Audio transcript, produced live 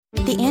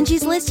The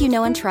Angie's List you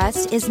know and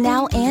trust is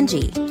now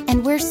Angie,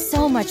 and we're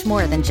so much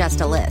more than just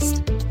a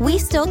list. We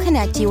still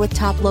connect you with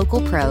top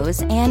local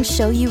pros and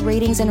show you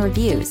ratings and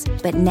reviews,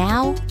 but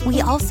now we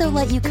also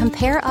let you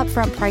compare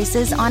upfront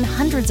prices on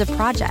hundreds of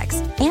projects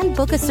and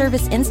book a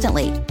service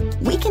instantly.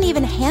 We can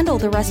even handle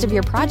the rest of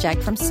your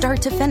project from start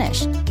to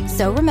finish.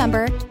 So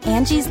remember,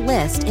 Angie's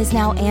List is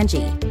now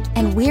Angie,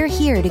 and we're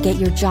here to get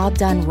your job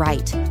done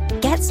right.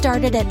 Get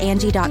started at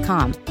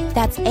Angie.com.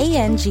 That's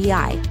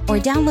ANGI, or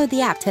download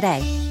the app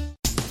today.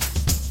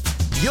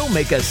 You'll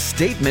make a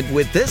statement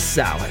with this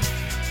salad.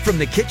 From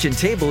the kitchen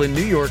table in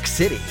New York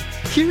City,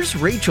 here's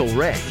Rachel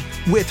Ray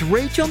with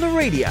Rach on the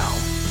Radio.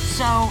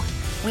 So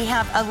we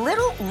have a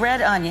little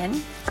red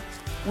onion.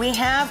 We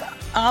have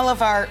all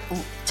of our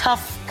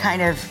tough,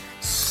 kind of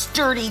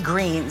sturdy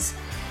greens.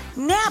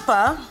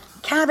 Napa,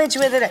 cabbage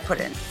with it, I put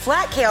in.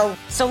 Flat kale.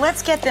 So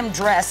let's get them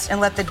dressed and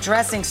let the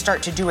dressing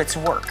start to do its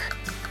work.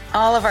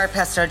 All of our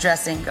pesto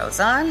dressing goes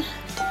on.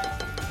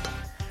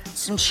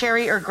 Some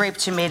cherry or grape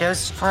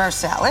tomatoes for our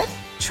salad.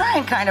 Try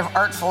and kind of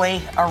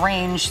artfully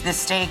arrange the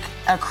steak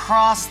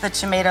across the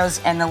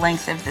tomatoes and the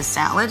length of the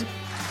salad.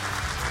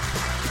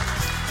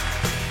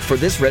 For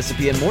this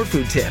recipe and more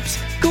food tips,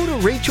 go to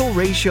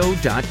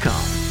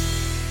RachelRayShow.com.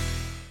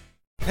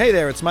 Hey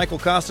there, it's Michael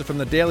Costa from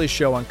The Daily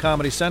Show on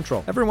Comedy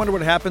Central. Ever wonder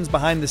what happens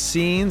behind the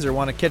scenes or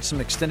want to catch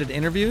some extended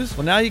interviews?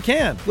 Well, now you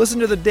can. Listen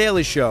to The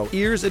Daily Show,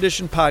 Ears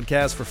Edition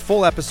podcast for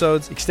full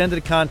episodes,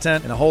 extended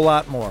content, and a whole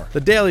lot more.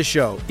 The Daily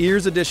Show,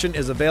 Ears Edition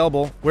is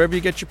available wherever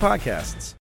you get your podcasts.